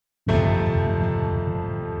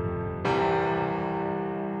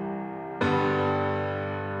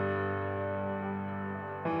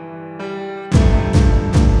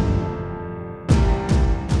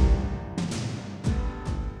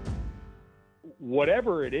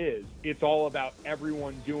whatever it is, it's all about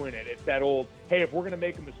everyone doing it. It's that old, hey, if we're going to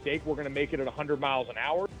make a mistake, we're going to make it at 100 miles an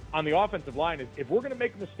hour. On the offensive line, if we're going to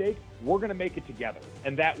make a mistake, we're going to make it together.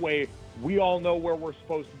 And that way, we all know where we're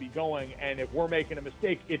supposed to be going. And if we're making a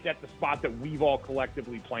mistake, it's at the spot that we've all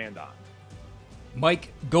collectively planned on.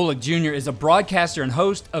 Mike Golic Jr. is a broadcaster and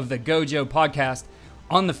host of the Gojo podcast.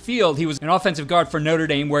 On the field, he was an offensive guard for Notre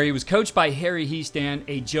Dame, where he was coached by Harry Hiestand,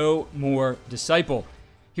 a Joe Moore disciple.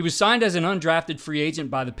 He was signed as an undrafted free agent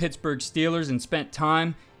by the Pittsburgh Steelers and spent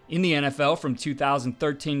time in the NFL from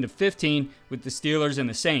 2013 to 15 with the Steelers and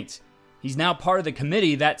the Saints. He's now part of the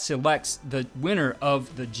committee that selects the winner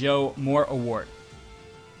of the Joe Moore Award.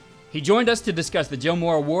 He joined us to discuss the Joe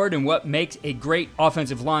Moore Award and what makes a great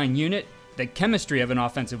offensive line unit, the chemistry of an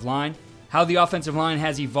offensive line, how the offensive line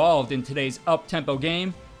has evolved in today's up-tempo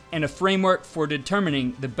game, and a framework for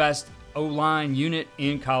determining the best O-line unit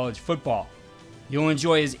in college football. You'll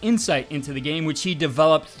enjoy his insight into the game, which he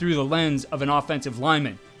developed through the lens of an offensive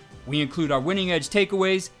lineman. We include our winning edge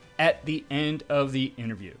takeaways at the end of the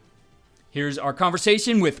interview. Here's our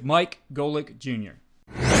conversation with Mike Golic Jr.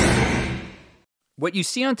 What you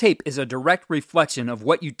see on tape is a direct reflection of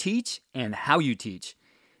what you teach and how you teach.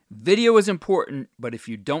 Video is important, but if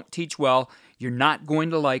you don't teach well, you're not going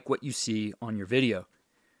to like what you see on your video.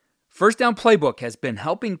 First Down Playbook has been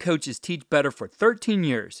helping coaches teach better for 13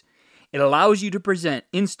 years. It allows you to present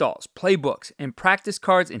installs, playbooks, and practice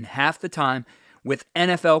cards in half the time with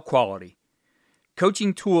NFL quality.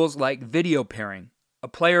 Coaching tools like video pairing, a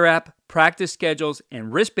player app, practice schedules,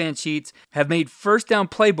 and wristband sheets have made First Down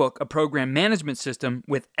Playbook a program management system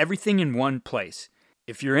with everything in one place.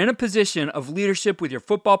 If you're in a position of leadership with your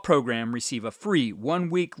football program, receive a free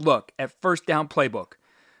 1-week look at First Down Playbook.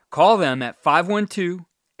 Call them at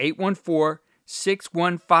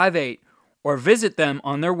 512-814-6158 or visit them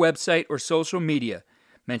on their website or social media.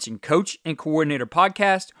 Mention Coach and Coordinator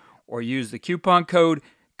Podcast or use the coupon code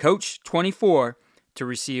COACH24 to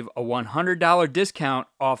receive a $100 discount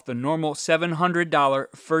off the normal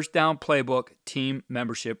 $700 First Down Playbook team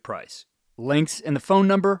membership price. Links and the phone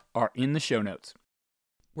number are in the show notes.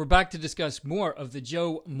 We're back to discuss more of the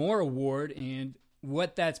Joe Moore Award and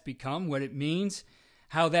what that's become, what it means,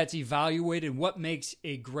 how that's evaluated, what makes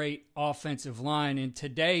a great offensive line. And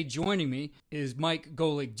today, joining me is Mike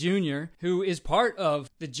Golic Jr., who is part of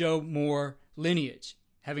the Joe Moore lineage.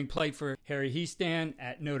 Having played for Harry Hiestand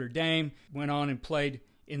at Notre Dame, went on and played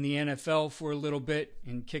in the NFL for a little bit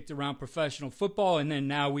and kicked around professional football, and then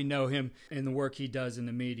now we know him in the work he does in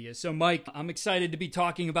the media. So, Mike, I'm excited to be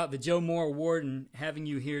talking about the Joe Moore Award and having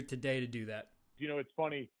you here today to do that. You know, it's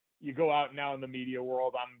funny. You go out now in the media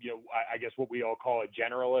world, I guess what we all call a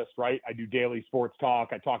generalist, right? I do daily sports talk.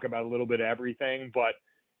 I talk about a little bit of everything, but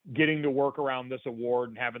getting to work around this award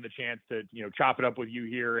and having the chance to, chop it up with you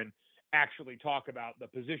here and actually talk about the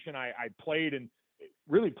position I played and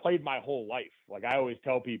really played my whole life. Like I always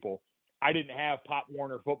tell people, I didn't have Pop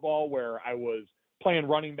Warner football where I was playing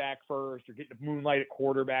running back first or getting to moonlight at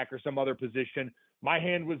quarterback or some other position. My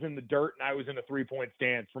hand was in the dirt and I was in a 3-point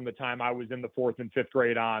stance from the time I was in the 4th and 5th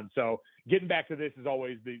grade on. So getting back to this is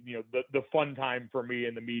always the fun time for me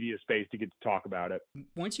in the media space to get to talk about it.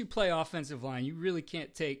 Once you play offensive line, you really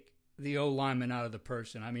can't take the O-lineman out of the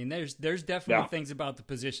person. I mean, there's definitely things about the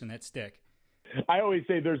position that stick. I always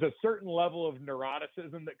say there's a certain level of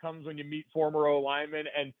neuroticism that comes when you meet former O-linemen.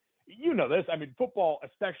 And you know this, I mean, football,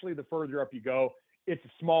 especially the further up you go, it's a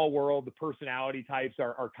small world. The personality types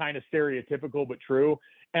are kind of stereotypical, but true.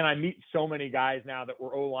 And I meet so many guys now that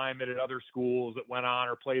were O-linemen at other schools that went on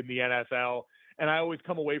or played in the NFL. And I always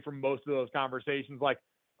come away from most of those conversations like,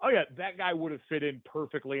 oh yeah, that guy would have fit in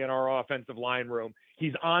perfectly in our offensive line room.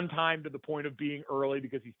 He's on time to the point of being early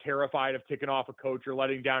because he's terrified of ticking off a coach or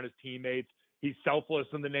letting down his teammates. He's selfless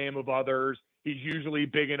in the name of others. He's usually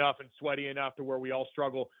big enough and sweaty enough to where we all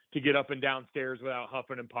struggle to get up and down stairs without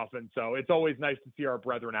huffing and puffing. So it's always nice to see our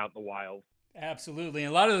brethren out in the wild. Absolutely.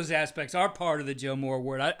 And a lot of those aspects are part of the Joe Moore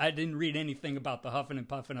Award. I didn't read anything about the huffing and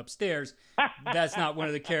puffing upstairs. That's not one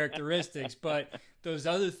of the characteristics, but those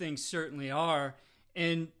other things certainly are.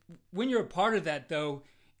 And when you're a part of that, though,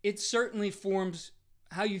 it certainly forms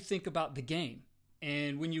how you think about the game.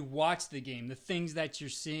 And when you watch the game, the things that you're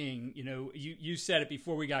seeing, you said it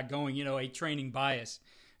before we got going, a training bias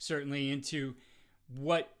certainly into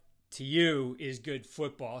what to you is good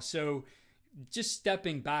football. So just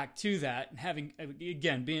stepping back to that and having,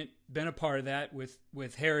 again, been a part of that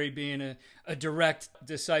with Harry being a direct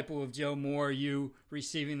disciple of Joe Moore, you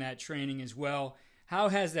receiving that training as well. How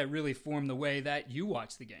has that really formed the way that you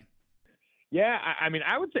watch the game? Yeah, I mean,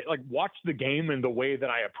 I would say watch the game in the way that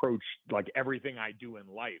I approach everything I do in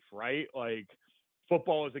life, right?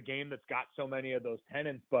 football is a game that's got so many of those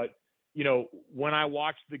tenets. But, when I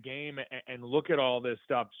watch the game and look at all this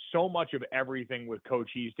stuff, so much of everything with Coach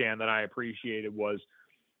Eastan that I appreciated was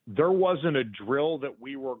there wasn't a drill that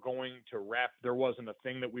we were going to rep. There wasn't a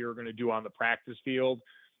thing that we were going to do on the practice field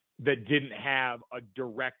that didn't have a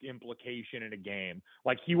direct implication in a game.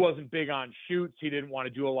 Like, he wasn't big on shoots. He didn't want to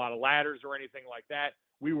do a lot of ladders or anything like that.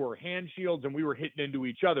 We were hand shields and we were hitting into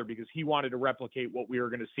each other because he wanted to replicate what we were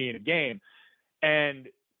going to see in a game. And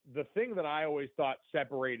the thing that I always thought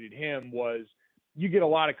separated him was you get a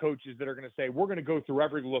lot of coaches that are going to say, we're going to go through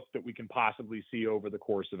every look that we can possibly see over the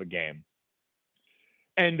course of a game.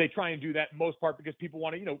 And they try and do that in most part because people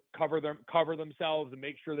want to, cover themselves and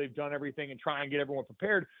make sure they've done everything and try and get everyone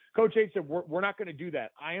prepared. Coach H said, we're not going to do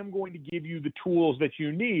that. I am going to give you the tools that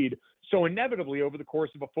you need. So inevitably over the course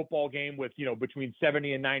of a football game with, between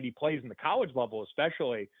 70 and 90 plays in the college level,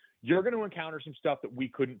 especially, you're going to encounter some stuff that we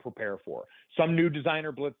couldn't prepare for. Some new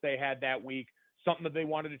designer blitz they had that week, something that they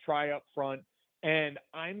wanted to try up front. And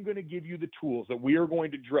I'm going to give you the tools that we are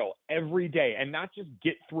going to drill every day and not just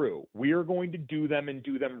get through. We are going to do them and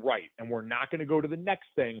do them right. And we're not going to go to the next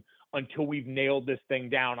thing until we've nailed this thing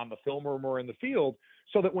down on the film room or in the field,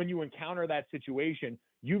 so that when you encounter that situation,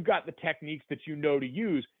 you've got the techniques that you know to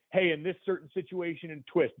use. Hey, in this certain situation and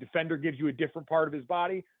twist, defender gives you a different part of his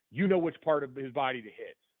body. You know which part of his body to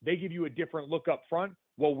hit. They give you a different look up front.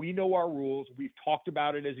 Well, we know our rules. We've talked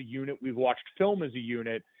about it as a unit. We've watched film as a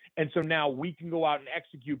unit. And so now we can go out and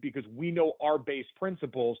execute because we know our base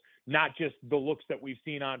principles, not just the looks that we've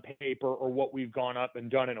seen on paper or what we've gone up and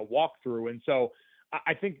done in a walkthrough. And so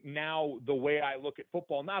I think now the way I look at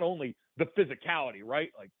football, not only the physicality, right?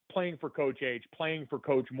 Like playing for Coach H, playing for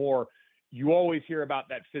Coach Moore, you always hear about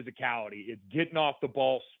that physicality. It's getting off the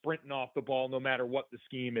ball, sprinting off the ball, no matter what the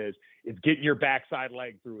scheme is. It's getting your backside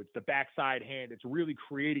leg through. It's the backside hand. It's really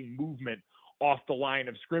creating movement off the line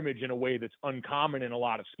of scrimmage in a way that's uncommon in a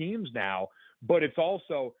lot of schemes now. But it's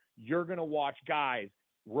also, you're going to watch guys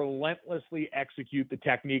relentlessly execute the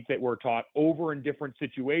technique that we're taught over in different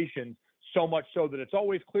situations, so much so that it's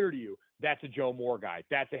always clear to you, that's a Joe Moore guy.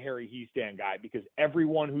 That's a Harry Hiestand guy, because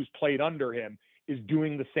everyone who's played under him is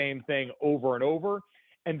doing the same thing over and over,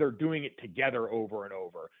 and they're doing it together over and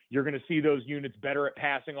over. You're going to see those units better at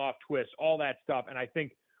passing off twists, all that stuff. And I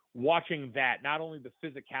think watching that, not only the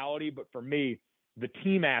physicality, but for me, the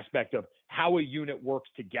team aspect of how a unit works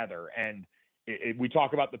together. And we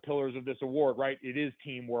talk about the pillars of this award, right? It is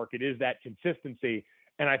teamwork. It is that consistency.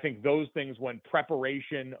 And I think those things, when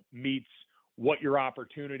preparation meets what your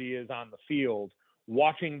opportunity is on the field,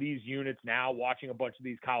 watching these units now, watching a bunch of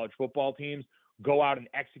these college football teams go out and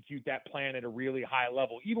execute that plan at a really high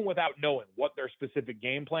level, even without knowing what their specific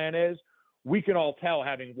game plan is, we can all tell,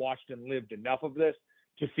 having watched and lived enough of this,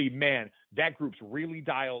 to see, man, that group's really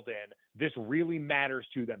dialed in. This really matters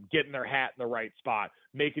to them, getting their hat in the right spot,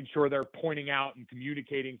 making sure they're pointing out and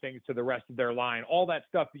communicating things to the rest of their line, all that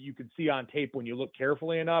stuff that you can see on tape when you look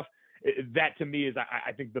carefully enough. That to me is,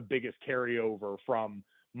 I think, the biggest carryover from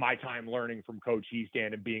my time learning from Coach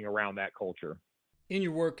Hiestand and being around that culture. In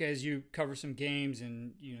your work, as you cover some games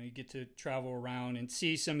and you get to travel around and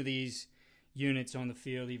see some of these units on the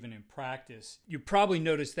field, even in practice, you probably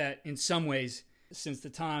noticed that in some ways, since the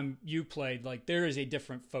time you played, like there is a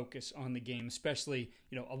different focus on the game, especially,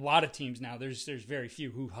 a lot of teams now, there's very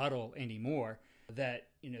few who huddle anymore, that,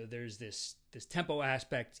 there's this tempo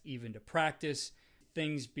aspect even to practice.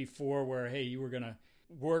 Things before where, hey, you were going to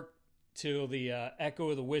work till the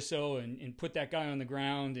echo of the whistle and put that guy on the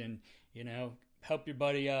ground and, help your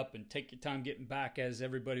buddy up and take your time getting back as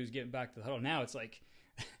everybody was getting back to the huddle. Now it's like,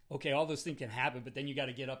 okay, all those things can happen, but then you got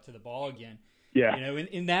to get up to the ball again. Yeah.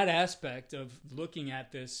 In that aspect of looking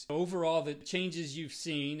at this, overall, the changes you've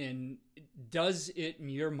seen, and does it, in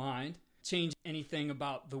your mind, change anything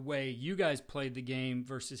about the way you guys played the game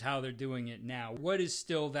versus how they're doing it now? What is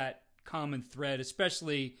still that common thread,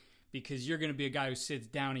 especially because you're going to be a guy who sits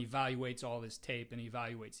down, evaluates all this tape, and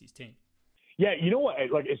evaluates these teams? Yeah, you know what?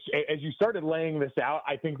 Like as you started laying this out,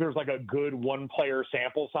 I think there's like a good one-player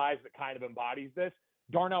sample size that kind of embodies this.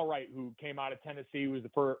 Darnell Wright, who came out of Tennessee, was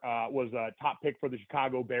a top pick for the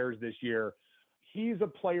Chicago Bears this year. He's a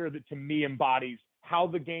player that to me embodies how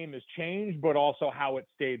the game has changed, but also how it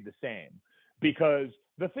stayed the same. Because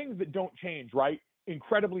the things that don't change, right?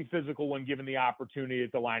 Incredibly physical when given the opportunity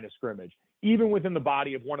at the line of scrimmage, even within the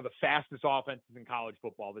body of one of the fastest offenses in college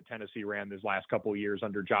football that Tennessee ran this last couple of years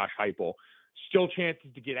under Josh Heupel. Still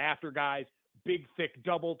chances to get after guys, big, thick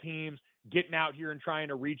double teams, getting out here and trying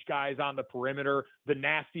to reach guys on the perimeter, the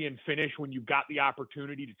nasty and finish when you've got the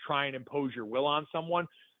opportunity to try and impose your will on someone.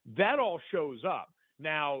 That all shows up.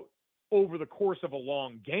 Now, over the course of a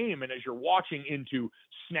long game. And as you're watching into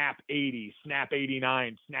snap 80, snap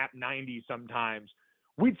 89, snap 90 sometimes,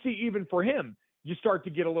 we'd see even for him, you start to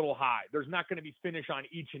get a little high. There's not going to be finish on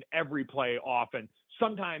each and every play often.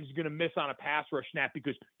 Sometimes you're going to miss on a pass rush snap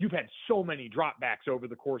because you've had so many dropbacks over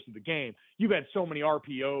the course of the game. You've had so many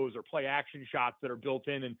RPOs or play action shots that are built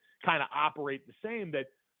in and kind of operate the same that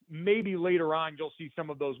maybe later on you'll see some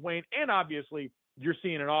of those wane. And obviously you're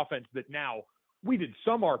seeing an offense that now, we did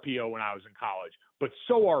some RPO when I was in college, but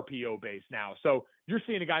so RPO based now. So you're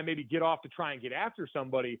seeing a guy maybe get off to try and get after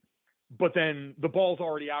somebody, but then the ball's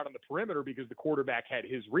already out on the perimeter because the quarterback had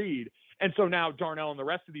his read. And so now Darnell and the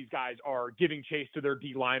rest of these guys are giving chase to their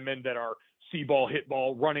D linemen that are see ball, hit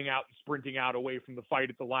ball, running out and sprinting out away from the fight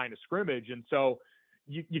at the line of scrimmage. And so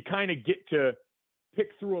you kind of get to pick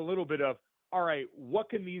through a little bit of, all right, what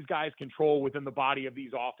can these guys control within the body of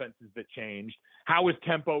these offenses that changed? How is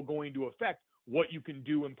tempo going to affect what you can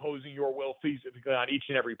do imposing your will physically on each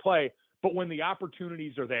and every play? But when the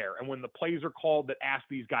opportunities are there and when the plays are called that ask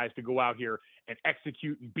these guys to go out here and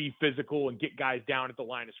execute and be physical and get guys down at the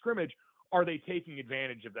line of scrimmage, are they taking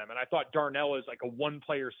advantage of them? And I thought Darnell is like a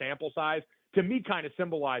one-player sample size. To me, kind of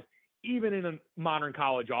symbolized, even in a modern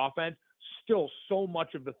college offense, still so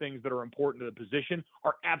much of the things that are important to the position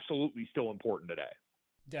are absolutely still important today.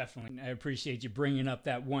 Definitely. I appreciate you bringing up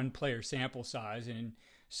that one-player sample size. And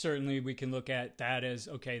certainly we can look at that as,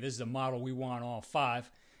 okay, this is a model we want all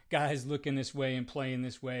five guys looking this way and playing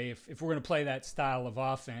this way if we're going to play that style of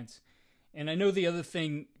offense. And I know the other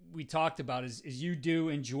thing we talked about is you do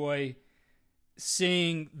enjoy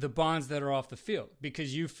seeing the bonds that are off the field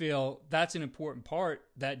because you feel that's an important part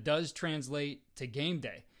that does translate to game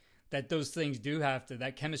day, that those things do have to,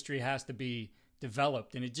 that chemistry has to be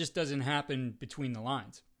developed, and it just doesn't happen between the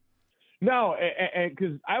lines. No, and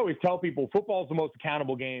because I always tell people football is the most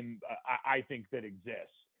accountable game I think that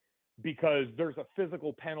exists, because there's a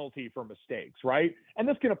physical penalty for mistakes, right? And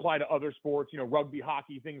this can apply to other sports, rugby,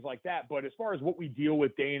 hockey, things like that. But as far as what we deal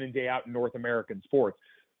with day in and day out in North American sports,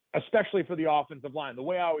 especially for the offensive line, the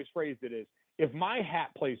way I always phrased it is, if my hat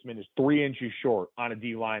placement is 3 inches short on a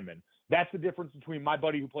D lineman, that's the difference between my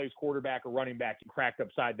buddy who plays quarterback or running back and cracked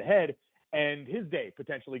upside the head and his day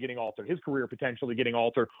potentially getting altered, his career potentially getting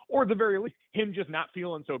altered, or at the very least, him just not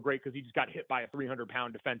feeling so great because he just got hit by a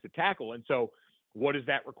 300-pound defensive tackle. And so what does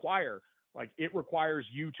that require? Like, it requires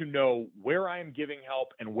you to know where I'm giving help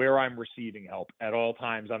and where I'm receiving help at all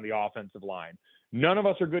times on the offensive line. None of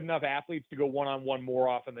us are good enough athletes to go one-on-one more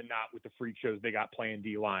often than not with the freak shows they got playing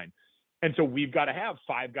D-line. And so we've got to have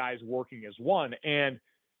 5 guys working as one. And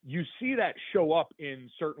you see that show up in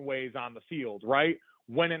certain ways on the field, right?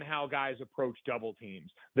 When and how guys approach double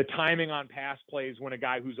teams, the timing on pass plays when a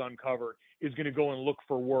guy who's uncovered is going to go and look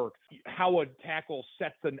for work, how a tackle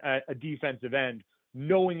sets a defensive end,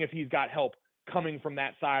 knowing if he's got help coming from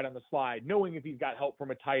that side on the slide, knowing if he's got help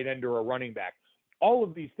from a tight end or a running back. All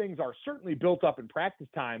of these things are certainly built up in practice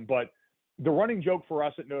time, but the running joke for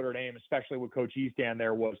us at Notre Dame, especially with Coach Easton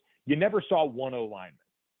there, was you never saw one O-lineman.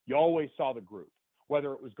 You always saw the group.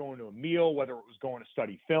 Whether it was going to a meal, whether it was going to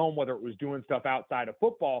study film, whether it was doing stuff outside of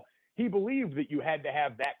football, he believed that you had to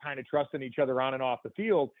have that kind of trust in each other on and off the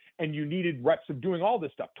field, and you needed reps of doing all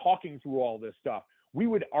this stuff, talking through all this stuff.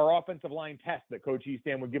 Our offensive line test that Coach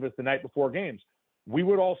Easton would give us the night before games, we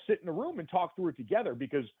would all sit in a room and talk through it together,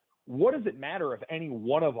 because what does it matter if any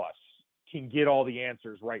one of us can get all the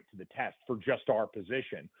answers right to the test for just our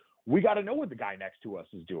position? We got to know what the guy next to us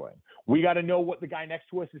is doing. We got to know what the guy next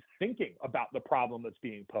to us is thinking about the problem that's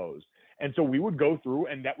being posed. And so we would go through,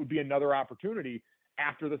 and that would be another opportunity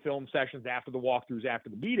after the film sessions, after the walkthroughs,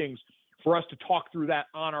 after the meetings, for us to talk through that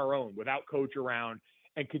on our own without coach around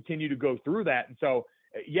and continue to go through that. And so,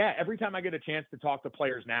 yeah, every time I get a chance to talk to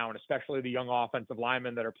players now, and especially the young offensive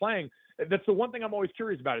linemen that are playing, that's the one thing I'm always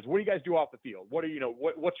curious about is, what do you guys do off the field?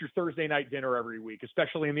 What's your Thursday night dinner every week,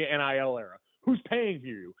 especially in the NIL era? Who's paying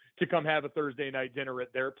you to come have a Thursday night dinner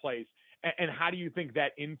at their place? And how do you think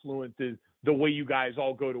that influences the way you guys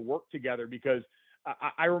all go to work together? Because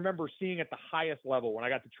I remember seeing at the highest level when I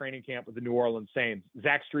got to training camp with the New Orleans Saints,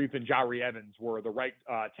 Zach Strief and Jari Evans were the right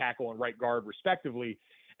tackle and right guard respectively,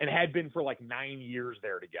 and had been for like 9 years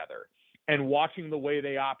there together. And watching the way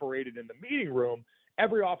they operated in the meeting room,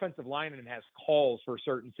 every offensive lineman has calls for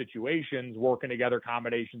certain situations, working together,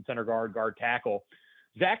 combination, center guard, guard tackle.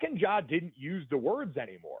 Zach and Ja didn't use the words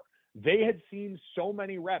anymore. They had seen so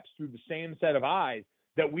many reps through the same set of eyes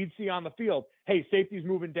that we'd see on the field, hey, safety's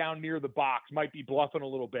moving down near the box, might be bluffing a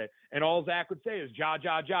little bit. And all Zach would say is, Ja. And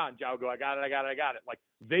Ja would go, I got it. Like,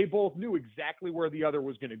 they both knew exactly where the other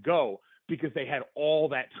was going to go, because they had all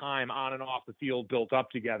that time on and off the field built up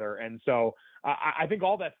together. And so I think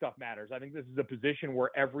all that stuff matters. I think this is a position where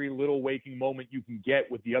every little waking moment you can get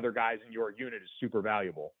with the other guys in your unit is super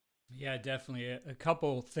valuable. Yeah, definitely. A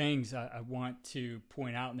couple things I want to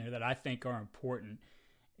point out in there that I think are important.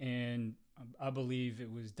 And I believe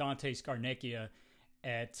it was Dante Scarnecchia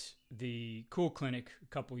at the Cool Clinic a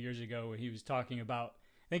couple years ago where he was talking about,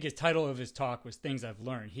 I think his title of his talk was Things I've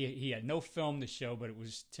Learned. He had no film to show, but it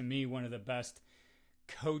was, to me, one of the best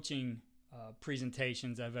coaching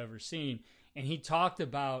presentations I've ever seen. And he talked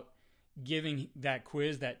about giving that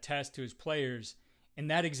quiz, that test to his players, and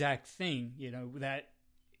that exact thing, that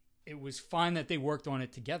it was fine that they worked on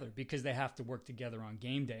it together because they have to work together on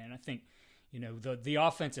game day. And I think, the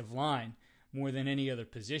offensive line, more than any other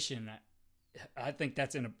position, I think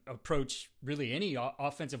that's an approach really any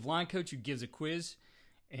offensive line coach who gives a quiz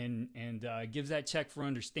and gives that check for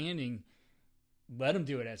understanding. Let them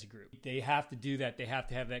do it as a group. They have to do that. They have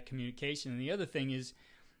to have that communication. And the other thing is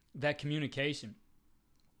that communication.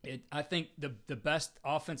 I think the best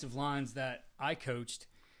offensive lines that I coached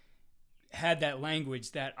had that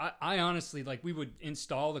language that I honestly, like, we would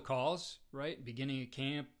install the calls, right? Beginning of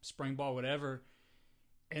camp, spring ball, whatever.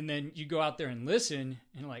 And then you go out there and listen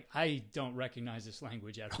and like, I don't recognize this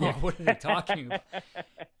language at all. What are they talking about?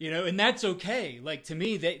 And that's okay. Like, to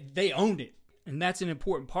me, they owned it. And that's an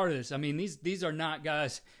important part of this. I mean, these are not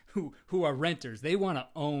guys who are renters. They want to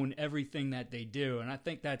own everything that they do. And I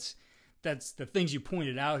think that's the things you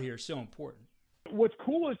pointed out here are so important. What's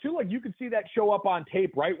cool is too, like, you can see that show up on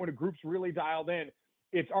tape, right? When a group's really dialed in.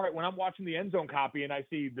 It's all right. When I'm watching the end zone copy and I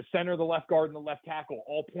see the center, the left guard, and the left tackle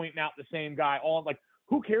all pointing out the same guy, all like,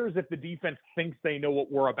 who cares if the defense thinks they know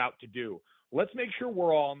what we're about to do? Let's make sure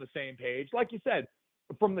we're all on the same page. Like you said,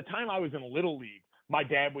 from the time I was in Little League, my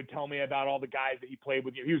dad would tell me about all the guys that he played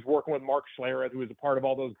with. He was working with Mark Schlereth, who was a part of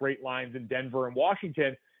all those great lines in Denver and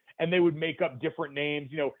Washington. And they would make up different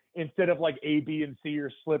names, instead of like A, B, and C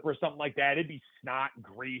or slip or something like that, it'd be snot,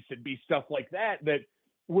 grease, it'd be stuff like that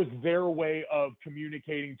was their way of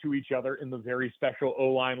communicating to each other in the very special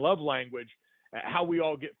O-line love language, how we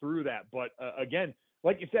all get through that. But again,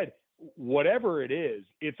 like you said, whatever it is,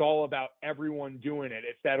 it's all about everyone doing it.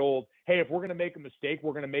 It's that old, hey, if we're going to make a mistake,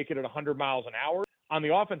 we're going to make it at 100 miles an hour. On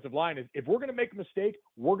the offensive line, if we're going to make a mistake,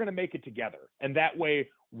 we're going to make it together. And that way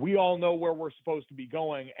we all know where we're supposed to be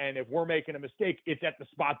going. And if we're making a mistake, it's at the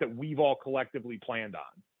spot that we've all collectively planned on.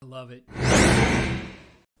 I love it.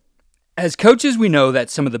 As coaches, we know that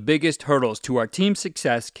some of the biggest hurdles to our team's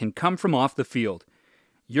success can come from off the field.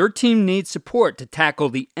 Your team needs support to tackle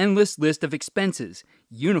the endless list of expenses,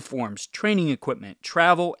 uniforms, training equipment,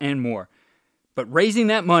 travel, and more. But raising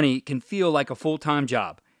that money can feel like a full-time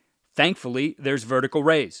job. Thankfully, there's Vertical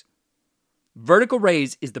Raise. Vertical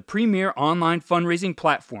Raise is the premier online fundraising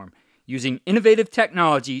platform using innovative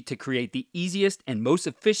technology to create the easiest and most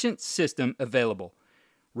efficient system available.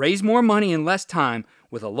 Raise more money in less time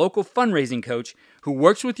with a local fundraising coach who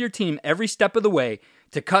works with your team every step of the way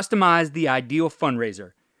to customize the ideal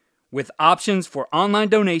fundraiser. With options for online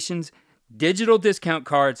donations, digital discount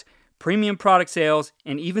cards, premium product sales,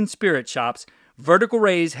 and even spirit shops, Vertical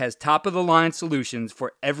Raise has top-of-the-line solutions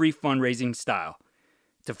for every fundraising style.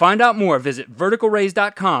 To find out more, visit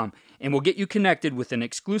verticalraise.com and we'll get you connected with an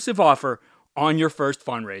exclusive offer on your first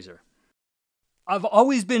fundraiser. I've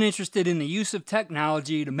always been interested in the use of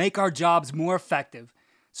technology to make our jobs more effective,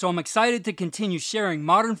 so I'm excited to continue sharing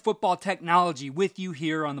modern football technology with you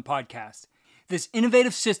here on the podcast. This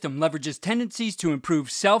innovative system leverages tendencies to improve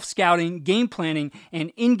self-scouting, game planning,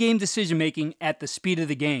 and in-game decision-making at the speed of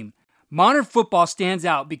the game. Modern football stands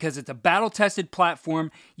out because it's a battle-tested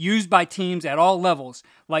platform used by teams at all levels,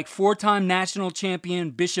 like four-time national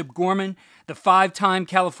champion Bishop Gorman, the five-time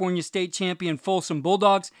California state champion Folsom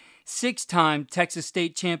Bulldogs, six-time Texas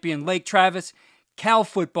state champion Lake Travis, Cal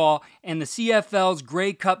football, and the CFL's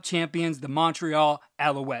Grey Cup champions, the Montreal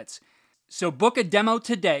Alouettes. So book a demo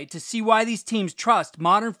today to see why these teams trust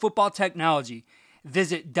modern football technology.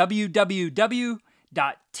 Visit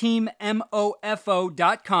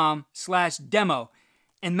www.teammofo.com/demo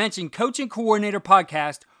and mention Coach and Coordinator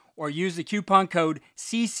Podcast or use the coupon code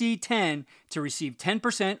CC10 to receive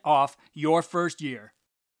 10% off your first year.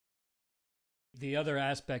 The other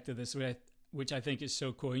aspect of this, which I think is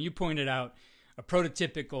so cool, and you pointed out a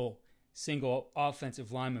prototypical single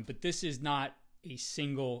offensive lineman, but this is not a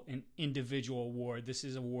single and individual award. This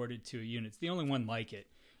is awarded to a unit. It's the only one like it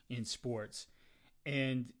in sports.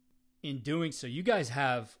 And in doing so, you guys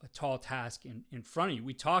have a tall task in front of you.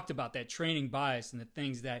 We talked about that training bias and the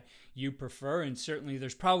things that you prefer, and certainly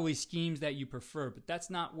there's probably schemes that you prefer, but that's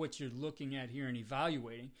not what you're looking at here and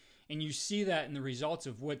evaluating. And you see that in the results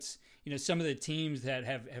of what's, some of the teams that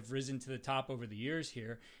have risen to the top over the years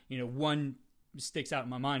here. One sticks out in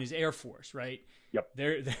my mind is Air Force, right? Yep.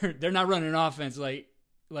 They're not running an offense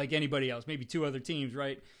like anybody else, maybe two other teams,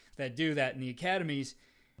 right, that do that in the academies.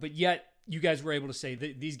 But yet you guys were able to say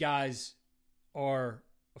that these guys are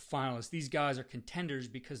finalists. These guys are contenders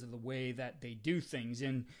because of the way that they do things.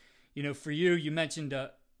 And, for you mentioned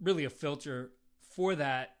really a filter for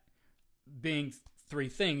that being three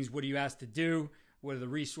things. What are you asked to do? What are the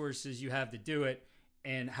resources you have to do it?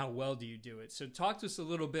 And how well do you do it? So talk to us a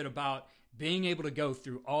little bit about being able to go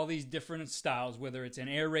through all these different styles, whether it's an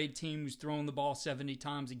air raid team who's throwing the ball 70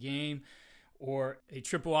 times a game or a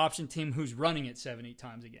triple option team who's running it 70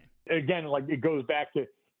 times a game. Again, like it goes back to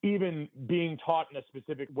even being taught in a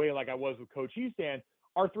specific way, like I was with Coach Easton.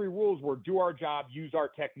 Our three rules were do our job, use our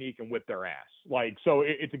technique, and whip their ass. So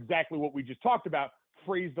it's exactly what we just talked about,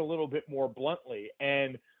 phrased a little bit more bluntly.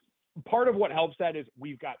 And part of what helps that is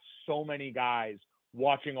we've got so many guys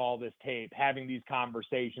watching all this tape, having these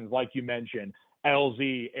conversations, like you mentioned,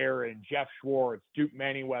 LZ, Aaron, Jeff Schwartz, Duke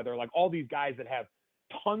Manyweather, like all these guys that have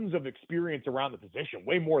tons of experience around the position,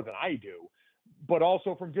 way more than I do, but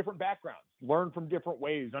also from different backgrounds, learn from different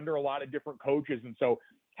ways under a lot of different coaches. And so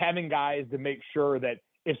having guys to make sure that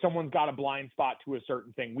if someone's got a blind spot to a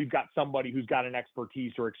certain thing, we've got somebody who's got an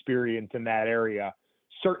expertise or experience in that area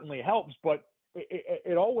certainly helps. But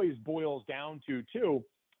it always boils down to, too,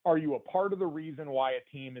 are you a part of the reason why a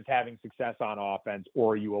team is having success on offense,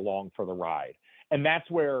 or are you along for the ride? And that's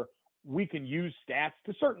where we can use stats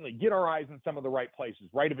to certainly get our eyes in some of the right places,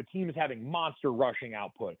 right? If a team is having monster rushing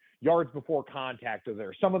output, yards before contact are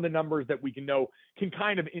there, some of the numbers that we can know can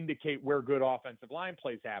kind of indicate where good offensive line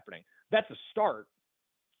play is happening. That's a start.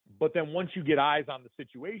 But then once you get eyes on the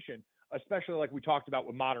situation, especially like we talked about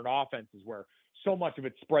with modern offenses where so much of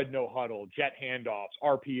it's spread no huddle, jet handoffs,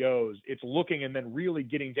 RPOs, it's looking and then really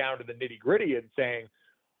getting down to the nitty gritty and saying,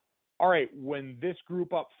 all right, when this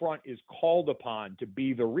group up front is called upon to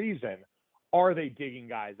be the reason, are they digging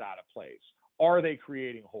guys out of place? Are they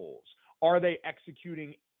creating holes? Are they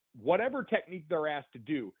executing whatever technique they're asked to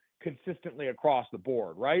do consistently across the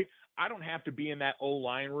board, right? I don't have to be in that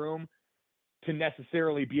O-line room to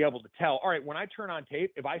necessarily be able to tell, all right, when I turn on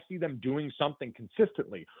tape, if I see them doing something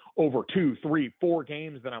consistently over 2, 3, 4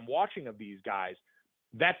 games that I'm watching of these guys,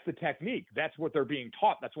 that's the technique. That's what they're being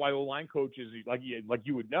taught. That's why O-line coaches, like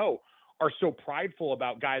you would know, are so prideful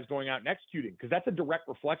about guys going out and executing, because that's a direct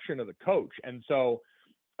reflection of the coach. And so,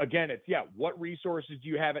 again, it's, what resources do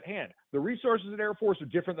you have at hand? The resources at Air Force are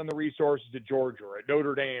different than the resources at Georgia or at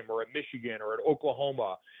Notre Dame or at Michigan or at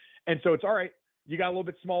Oklahoma. And so it's all right. You got a little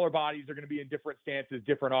bit smaller bodies. They're going to be in different stances,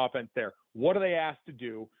 different offense there. What are they asked to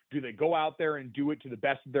do? Do they go out there and do it to the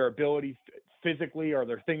best of their ability physically? Are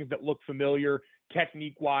there things that look familiar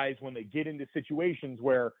technique-wise when they get into situations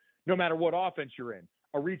where no matter what offense you're in,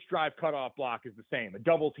 a reach drive cutoff block is the same. A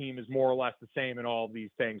double team is more or less the same in all of these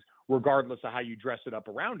things, regardless of how you dress it up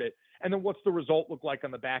around it. And then what's the result look like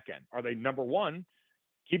on the back end? Are they, number one,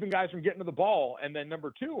 keeping guys from getting to the ball? And then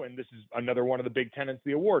number two, and this is another one of the big tenets of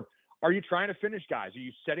the award, are you trying to finish guys? Are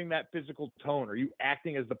you setting that physical tone? Are you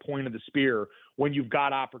acting as the point of the spear when you've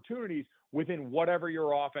got opportunities within whatever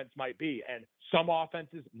your offense might be? And some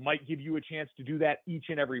offenses might give you a chance to do that each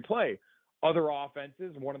and every play. Other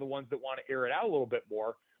offenses, one of the ones that want to air it out a little bit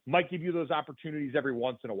more, might give you those opportunities every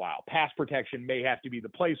once in a while. Pass protection may have to be the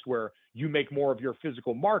place where you make more of your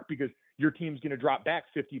physical mark because your team's going to drop back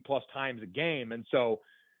 50-plus times a game. And so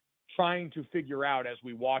trying to figure out as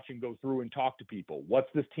we watch and go through and talk to people, what's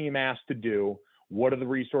this team asked to do? What are the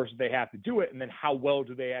resources they have to do it? And then how well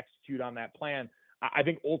do they execute on that plan? I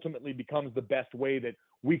think ultimately becomes the best way that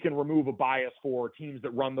we can remove a bias for teams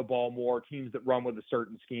that run the ball more, teams that run with a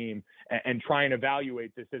certain scheme, and try and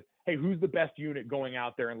evaluate this as, hey, who's the best unit going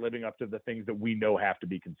out there and living up to the things that we know have to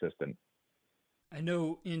be consistent? I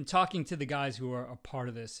know in talking to the guys who are a part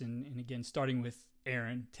of this, and again, starting with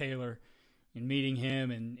Aaron Taylor and meeting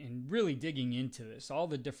him and really digging into this, all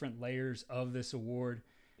the different layers of this award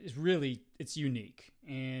is really, it's unique.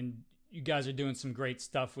 And you guys are doing some great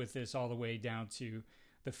stuff with this all the way down to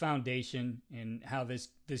the foundation and how this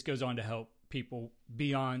goes on to help people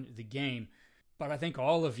beyond the game. But I think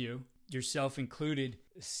all of you, yourself included,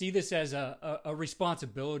 see this as a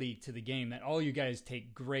responsibility to the game, that all you guys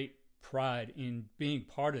take great pride in being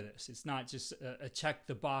part of this. It's not just a check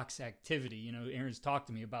the box activity. You know, Aaron's talked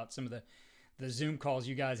to me about some of the Zoom calls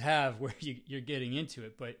you guys have where you're getting into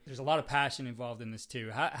it, but there's a lot of passion involved in this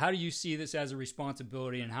too. How do you see this as a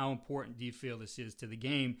responsibility, and how important do you feel this is to the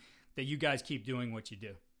game that you guys keep doing what you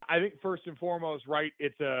do? I think first and foremost, right,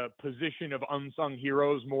 it's a position of unsung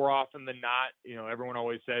heroes more often than not. Everyone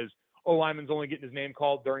always says, oh, lineman's only getting his name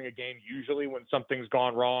called during a game, usually when something's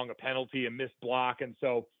gone wrong, a penalty, a missed block. And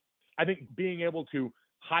so I think being able to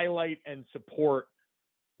highlight and support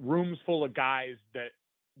rooms full of guys that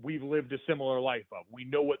we've lived a similar life of, we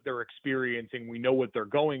know what they're experiencing, we know what they're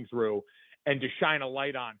going through, and to shine a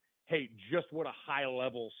light on, hey, just what a high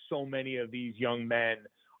level so many of these young men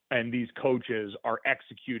and these coaches are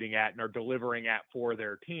executing at and are delivering at for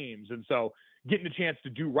their teams. And so getting a chance to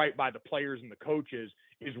do right by the players and the coaches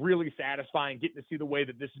is really satisfying, getting to see the way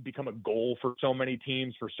that this has become a goal for so many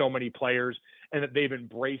teams, for so many players, and that they've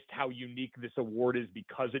embraced how unique this award is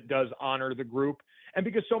because it does honor the group, and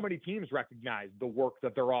because so many teams recognize the work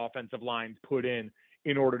that their offensive lines put in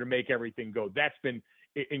order to make everything go. That's been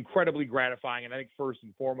incredibly gratifying, and I think first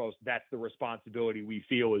and foremost, that's the responsibility we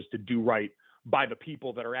feel, is to do right by the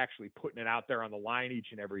people that are actually putting it out there on the line each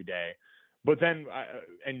and every day. But then,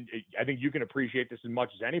 and I think you can appreciate this as much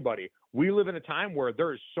as anybody, we live in a time where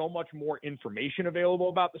there is so much more information available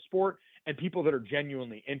about the sport and people that are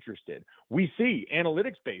genuinely interested. We see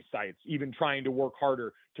analytics-based sites even trying to work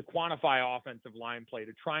harder to quantify offensive line play,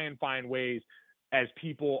 to try and find ways, as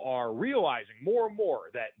people are realizing more and more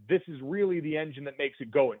that this is really the engine that makes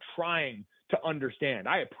it go, and trying to understand.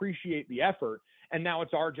 I appreciate the effort, and now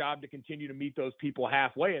it's our job to continue to meet those people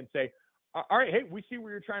halfway and say, all right, hey, we see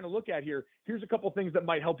where you're trying to look at here. Here's a couple things that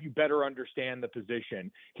might help you better understand the position.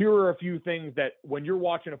 Here are a few things that when you're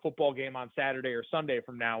watching a football game on Saturday or Sunday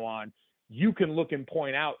from now on, you can look and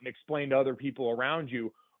point out and explain to other people around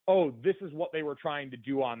you, oh, this is what they were trying to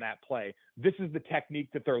do on that play. This is the technique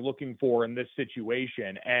that they're looking for in this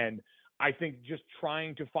situation. And I think just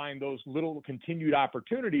trying to find those little continued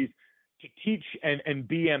opportunities to teach and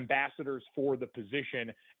be ambassadors for the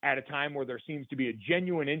position at a time where there seems to be a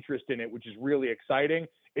genuine interest in it, which is really exciting,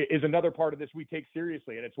 is another part of this we take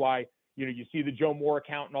seriously. And it's why, you see the Joe Moore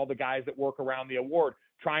account and all the guys that work around the award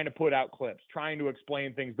trying to put out clips, trying to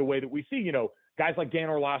explain things the way that we see, guys like Dan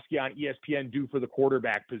Orlovsky on ESPN do for the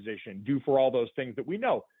quarterback position, do for all those things that we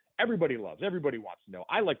know everybody loves, everybody wants to know.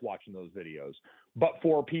 I like watching those videos. But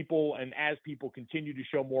for people, and as people continue to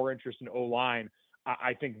show more interest in O-line,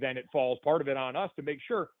 I think then it falls part of it on us to make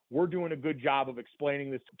sure we're doing a good job of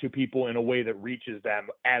explaining this to people in a way that reaches them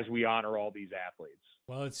as we honor all these athletes.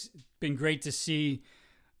 Well, it's been great to see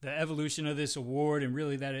the evolution of this award, and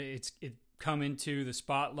really that it come into the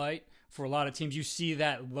spotlight for a lot of teams. You see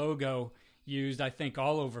that logo used, I think,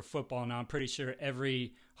 all over football now. I'm pretty sure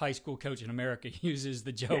every high school coach in America uses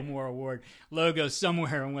the Joe Moore Award logo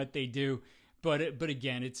somewhere in what they do. But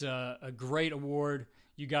again, it's a great award.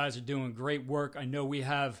 You guys are doing great work. I know we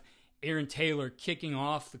have Aaron Taylor kicking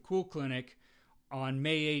off the Cool Clinic on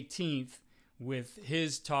May 18th with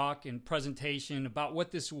his talk and presentation about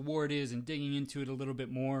what this award is and digging into it a little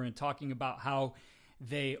bit more and talking about how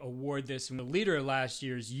they award this. And the leader of last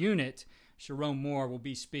year's unit, Sharon Moore, will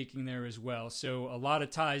be speaking there as well. So a lot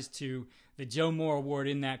of ties to the Joe Moore Award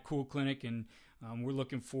in that Cool Clinic, and we're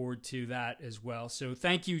looking forward to that as well. So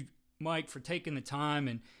thank you, Mike, for taking the time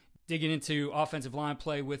and digging into offensive line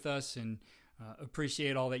play with us, and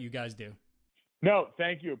appreciate all that you guys do. No,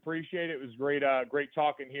 thank you. Appreciate it. It was great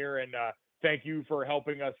talking here. And thank you for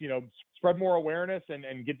helping us, spread more awareness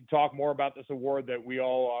and get to talk more about this award that we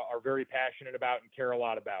all are very passionate about and care a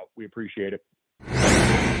lot about. We appreciate it.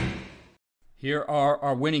 Here are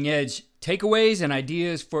our winning edge takeaways and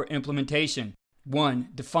ideas for implementation. 1,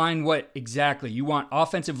 define what exactly you want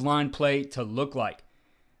offensive line play to look like.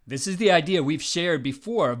 This is the idea we've shared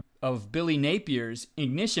before of Billy Napier's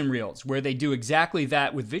ignition reels, where they do exactly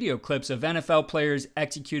that with video clips of NFL players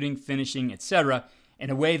executing, finishing, etc.,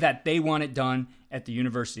 in a way that they want it done at the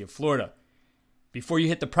University of Florida. Before you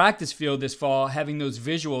hit the practice field this fall, having those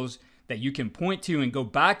visuals that you can point to and go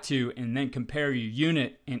back to and then compare your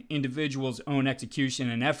unit and individual's own execution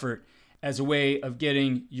and effort as a way of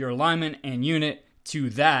getting your alignment and unit to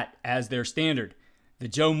that as their standard. The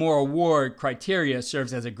Joe Moore Award criteria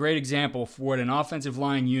serves as a great example for what an offensive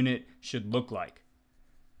line unit should look like.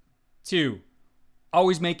 2,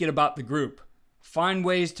 always make it about the group. Find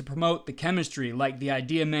ways to promote the chemistry, like the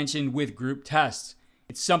idea mentioned with group tests.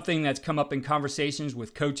 It's something that's come up in conversations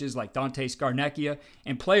with coaches like Dante Scarnecchia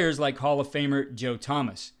and players like Hall of Famer Joe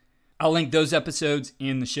Thomas. I'll link those episodes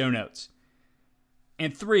in the show notes.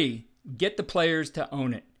 And 3, get the players to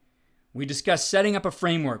own it. We discussed setting up a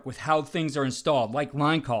framework with how things are installed, like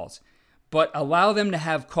line calls, but allow them to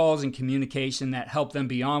have calls and communication that help them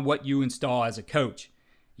beyond what you install as a coach.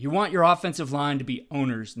 You want your offensive line to be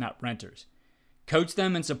owners, not renters. Coach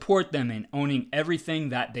them and support them in owning everything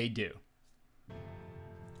that they do.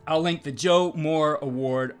 I'll link the Joe Moore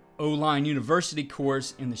Award O-Line University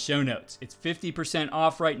course in the show notes. It's 50%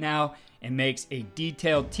 off right now and makes a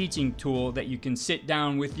detailed teaching tool that you can sit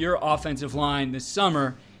down with your offensive line this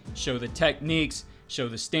summer, show the techniques, show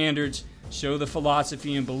the standards, show the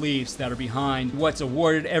philosophy and beliefs that are behind what's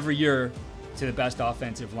awarded every year to the best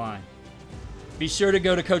offensive line. Be sure to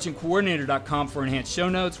go to coachingcoordinator.com for enhanced show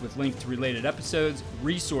notes with links to related episodes,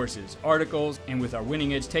 resources, articles, and with our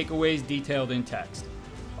Winning Edge takeaways detailed in text.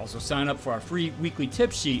 Also sign up for our free weekly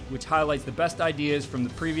tip sheet, which highlights the best ideas from the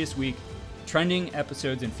previous week, trending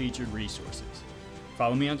episodes, and featured resources.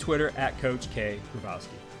 Follow me on Twitter at Coach K. Grabowski.